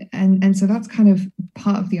 And so that's kind of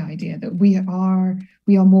part of the idea that we are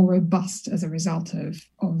more robust as a result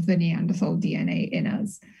of the Neanderthal DNA in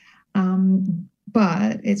us.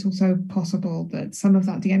 But it's also possible that some of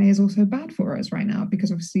that DNA is also bad for us right now,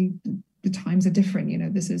 because obviously the times are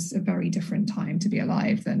different. This is a very different time to be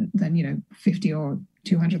alive than 50 or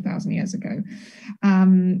 200,000 years ago.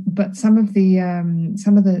 But some of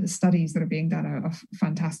the studies that are being done are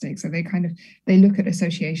fantastic. So they look at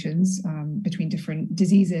associations between different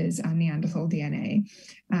diseases and Neanderthal DNA.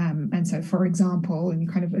 And so, for example, and you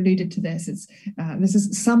kind of alluded to this, this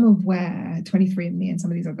is some of where 23andMe and some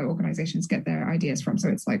of these other organizations get their ideas from. So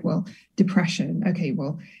it's like, well, depression. Okay,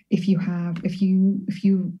 well, if you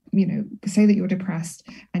say that you're depressed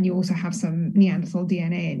and you also have some Neanderthal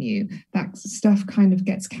DNA in you, that stuff kind of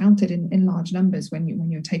gets counted in large numbers when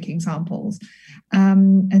you're taking samples.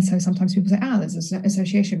 And so sometimes people say, there's an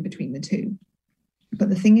association between the two. But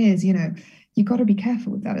the thing is, you've got to be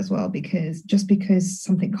careful with that as well, because just because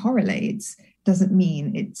something correlates doesn't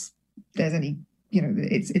mean there's any,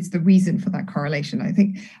 it's the reason for that correlation. I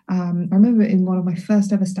think I remember in one of my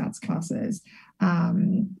first ever stats classes,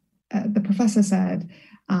 the professor said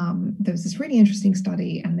there was this really interesting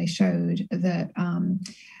study, and they showed that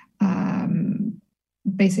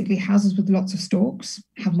basically houses with lots of storks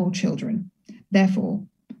have more children. Therefore,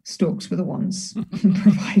 storks were the ones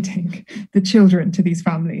providing the children to these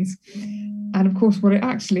families. And of course, what it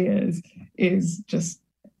actually is just,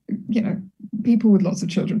 people with lots of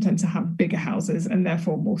children tend to have bigger houses, and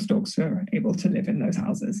therefore more storks are able to live in those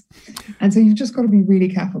houses. And so you've just got to be really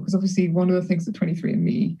careful, because obviously one of the things that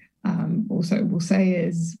 23andMe also will say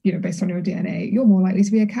is, based on your DNA, you're more likely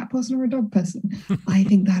to be a cat person or a dog person. I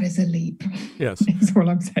think that is a leap. Yes. Is all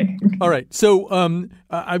I'm saying. All right. So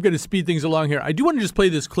I've got to speed things along here. I do want to just play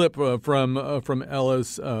this clip from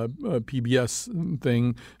Ella's PBS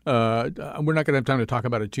thing. We're not going to have time to talk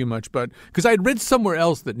about it too much, but because I had read somewhere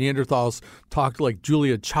else that Neanderthals talked like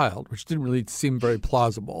Julia Child, which didn't really seem very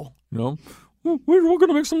plausible, We're going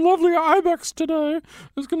to make some lovely ibex today.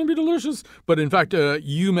 It's going to be delicious. But in fact,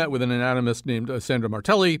 you met with an anatomist named Sandra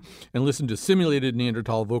Martelli and listened to simulated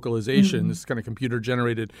Neanderthal vocalization. Mm-hmm. This is kind of computer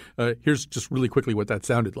generated. Here's just really quickly what that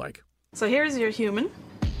sounded like. So here's your human.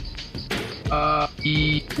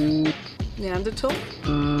 Neanderthal.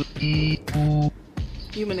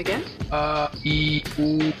 Human again.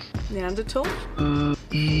 Neanderthal.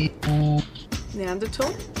 Neanderthal.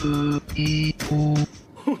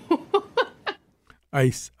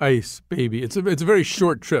 Ice, baby. It's a very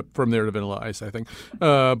short trip from there to Vanilla Ice, I think.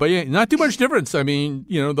 But yeah, not too much difference. I mean,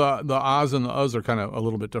 the ahs and the uhs are kind of a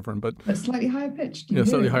little bit different, but slightly higher pitched. Yeah,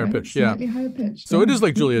 slightly higher pitched. Yeah, slightly higher pitched. So it is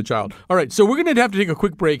like Julia Child. All right, so we're going to have to take a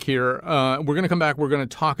quick break here. We're going to come back. We're going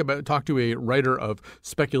to talk to a writer of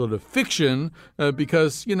speculative fiction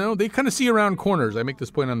because they kind of see around corners. I make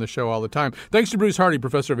this point on the show all the time. Thanks to Bruce Hardy,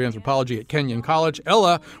 professor of anthropology at Kenyon College.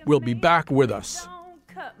 Ella will be back with us.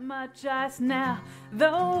 Cut much ice now,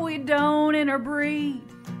 though we don't interbreed.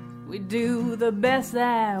 We do the best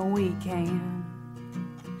that we can.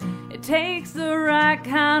 It takes the right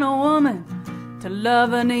kind of woman to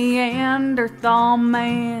love a Neanderthal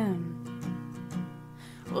man.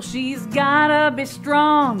 Well, she's gotta be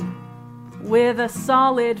strong with a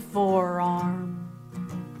solid forearm.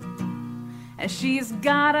 And she's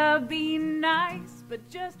gotta be nice, but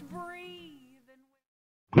just breathe.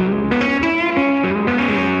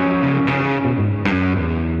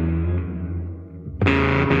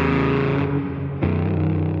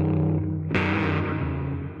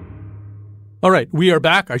 All right, we are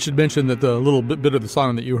back. I should mention that the little bit of the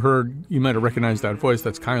song that you heard, you might have recognized that voice.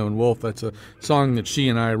 That's Kylan Wolf. That's a song that she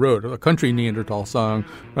and I wrote, a country Neanderthal song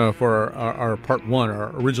for our part one,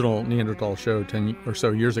 our original Neanderthal show 10 or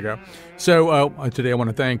so years ago. So today I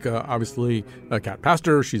want to thank, obviously, Kat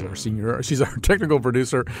Pastor. She's our technical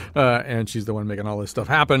producer, and she's the one making all this stuff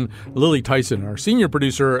happen. Lily Tyson, our senior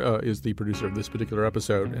producer, is the producer of this particular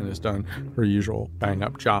episode and has done her usual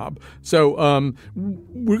bang-up job. So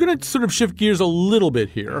we're going to sort of shift gears a little bit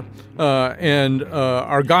here, and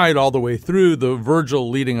our guide all the way through, the Virgil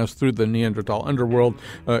leading us through the Neanderthal underworld,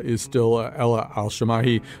 is still Ella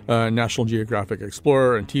Al-Shamahi, National Geographic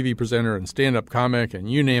explorer and TV presenter and stand-up comic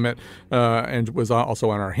and you name it, and was also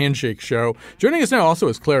on our Handshake show. Joining us now also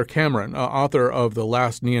is Claire Cameron, author of The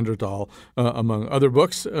Last Neanderthal, among other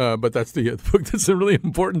books, but that's the book that's really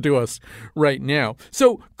important to us right now.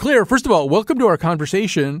 So, Claire, first of all, welcome to our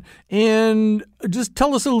conversation, and just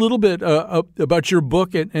tell us a little bit about your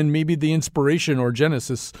book and maybe the inspiration or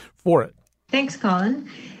genesis for it. Thanks, Colin.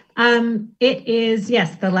 It is,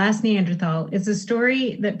 yes, The Last Neanderthal. It's a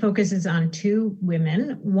story that focuses on two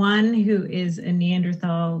women, one who is a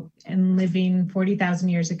Neanderthal and living 40,000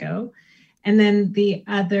 years ago. And then the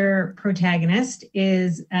other protagonist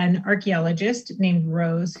is an archaeologist named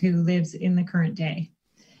Rose who lives in the current day.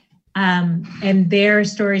 And their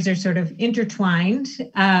stories are sort of intertwined,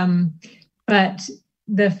 but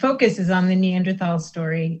the focus is on the Neanderthal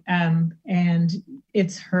story, and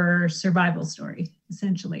it's her survival story,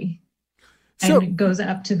 essentially. And it goes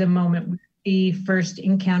up to the moment where she first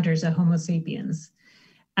encounters a Homo sapiens.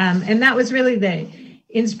 And that was really the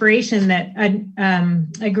inspiration that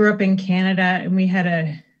I grew up in Canada, and we had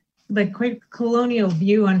a quite colonial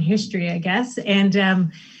view on history, I guess.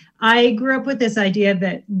 And I grew up with this idea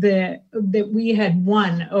that we had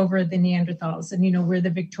won over the Neanderthals, and we're the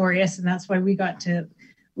victorious, and that's why we got to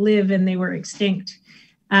live and they were extinct.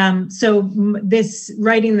 So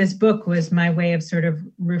writing this book was my way of sort of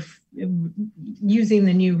using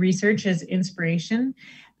the new research as inspiration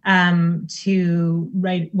to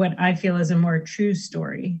write what I feel is a more true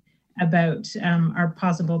story about our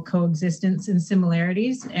possible coexistence and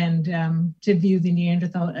similarities, and to view the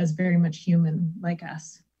Neanderthal as very much human like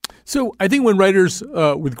us. So I think when writers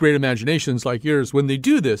with great imaginations like yours, when they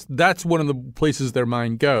do this, that's one of the places their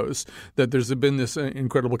mind goes, that there's been this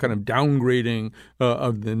incredible kind of downgrading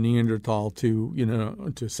of the Neanderthal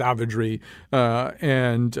to savagery.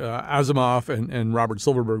 And Asimov and Robert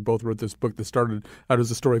Silverberg both wrote this book that started out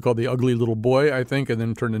as a story called The Ugly Little Boy, I think, and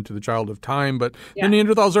then turned into The Child of Time. But the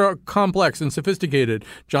Neanderthals are complex and sophisticated.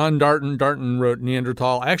 John Darton wrote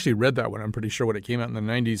Neanderthal. I actually read that one, I'm pretty sure, when it came out in the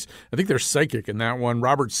 90s. I think they're psychic in that one.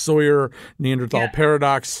 Robert Sawyer, Neanderthal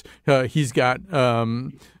Paradox. He's got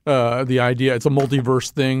the idea it's a multiverse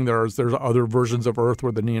thing. There's other versions of Earth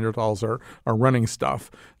where the Neanderthals are running stuff.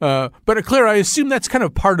 But Claire, I assume that's kind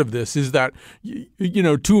of part of this. Is that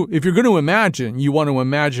if you're going to imagine, you want to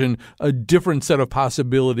imagine a different set of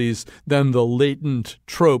possibilities than the latent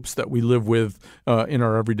tropes that we live with in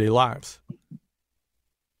our everyday lives.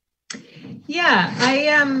 Yeah,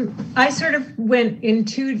 I sort of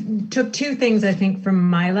took two things, I think, from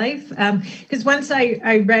my life. Because once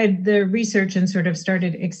I read the research and sort of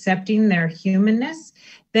started accepting their humanness,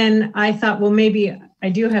 then I thought, well, maybe I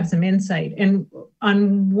do have some insight. And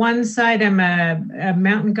on one side, I'm a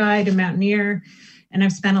mountain guide, a mountaineer, and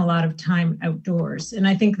I've spent a lot of time outdoors. And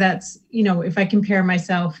I think that's, if I compare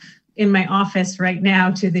myself in my office right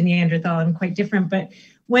now to the Neanderthal, I'm quite different. But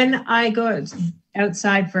when I go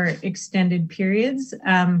outside for extended periods,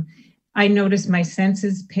 I notice my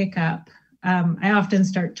senses pick up. I often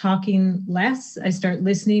start talking less. I start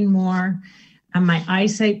listening more. My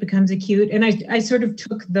eyesight becomes acute. And I sort of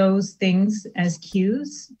took those things as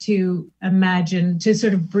cues to imagine, to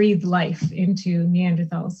sort of breathe life into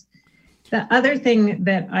Neanderthals. The other thing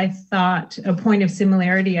that I thought a point of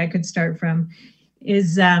similarity I could start from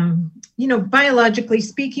is, biologically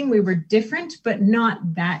speaking, we were different, but not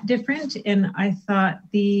that different. And I thought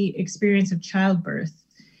the experience of childbirth,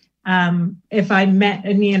 if I met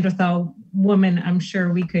a Neanderthal woman, I'm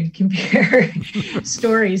sure we could compare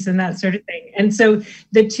stories and that sort of thing. And so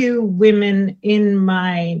the two women in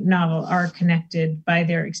my novel are connected by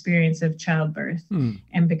their experience of childbirth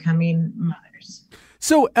and becoming mothers.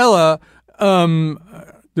 So, Ella,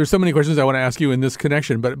 there's so many questions I want to ask you in this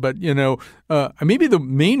connection, but maybe the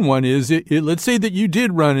main one is, let's say that you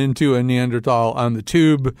did run into a Neanderthal on the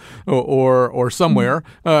tube or somewhere,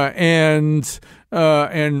 and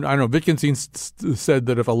I don't know, Wittgenstein said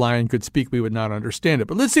that if a lion could speak, we would not understand it.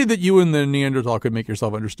 But let's say that you and the Neanderthal could make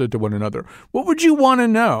yourself understood to one another. What would you want to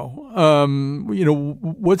know?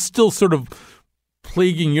 What's still sort of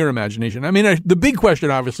plaguing your imagination? I mean, the big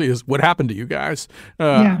question obviously is what happened to you guys.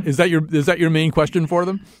 Is that your main question for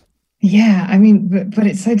them? Yeah, I mean, but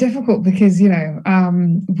it's so difficult because,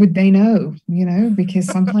 would they know, because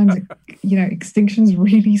sometimes, extinction's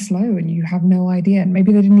really slow and you have no idea. And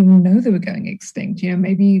maybe they didn't even know they were going extinct.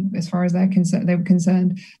 Maybe as far as they were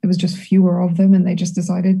concerned, there was just fewer of them and they just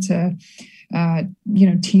decided to,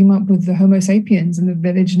 team up with the Homo sapiens in the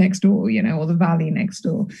village next door, or the valley next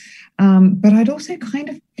door. But I'd also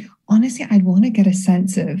honestly, I'd want to get a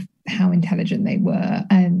sense of how intelligent they were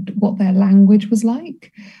and what their language was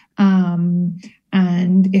like. And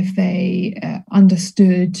if they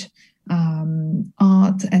understood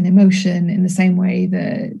art and emotion in the same way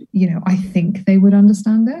that, I think they would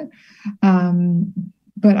understand it.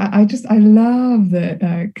 But I love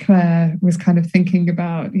that Claire was kind of thinking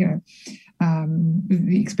about,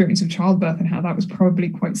 the experience of childbirth and how that was probably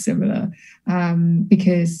quite similar,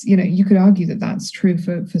 because you could argue that that's true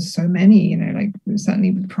for so many,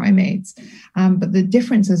 certainly with primates, but the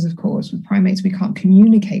difference is, of course, with primates we can't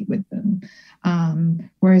communicate with them,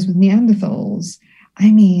 whereas with Neanderthals, I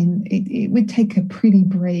mean, it would take a pretty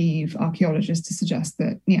brave archaeologist to suggest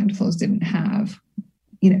that Neanderthals didn't have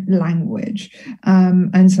language.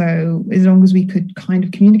 And so as long as we could kind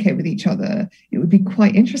of communicate with each other, it would be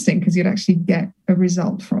quite interesting because you'd actually get a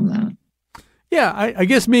result from that. Yeah, I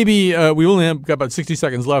guess maybe we only have got about 60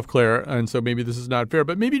 seconds left, Claire, and so maybe this is not fair.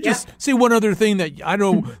 But maybe just say one other thing that I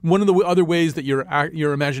know. One of the other ways that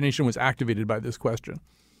your imagination was activated by this question.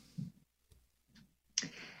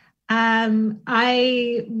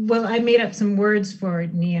 I made up some words for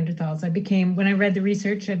Neanderthals. When I read the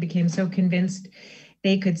research, I became so convinced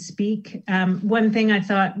they could speak. One thing I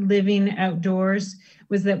thought living outdoors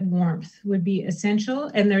was that warmth would be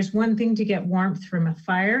essential. And there's one thing to get warmth from a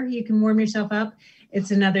fire. You can warm yourself up.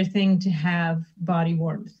 It's another thing to have body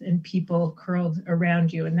warmth and people curled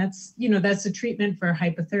around you. And that's a treatment for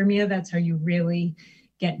hypothermia. That's how you really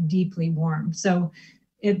get deeply warm. So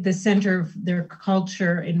at the center of their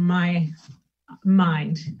culture in my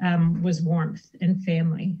mind was warmth and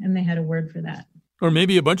family. And they had a word for that. Or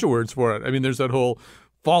maybe a bunch of words for it. I mean, there's that whole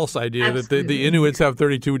false idea that the Inuits have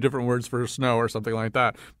 32 different words for snow or something like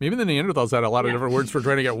that. Maybe the Neanderthals had a lot of different words for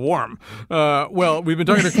trying to get warm. Well, we've been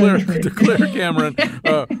talking to Claire Cameron.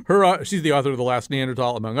 She's the author of The Last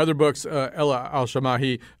Neanderthal, among other books. Ella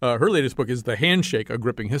Al-Shamahi, her latest book is The Handshake, A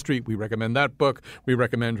Gripping History. We recommend that book. We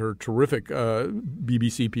recommend her terrific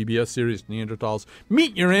BBC PBS series, Neanderthals.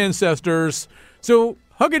 Meet Your Ancestors. So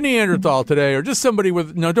hug a Neanderthal today, or just somebody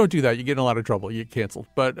with don't do that. You get in a lot of trouble. You get canceled.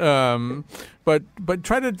 But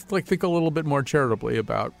try to think a little bit more charitably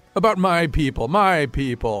about my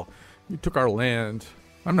people. You took our land.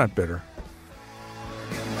 I'm not bitter.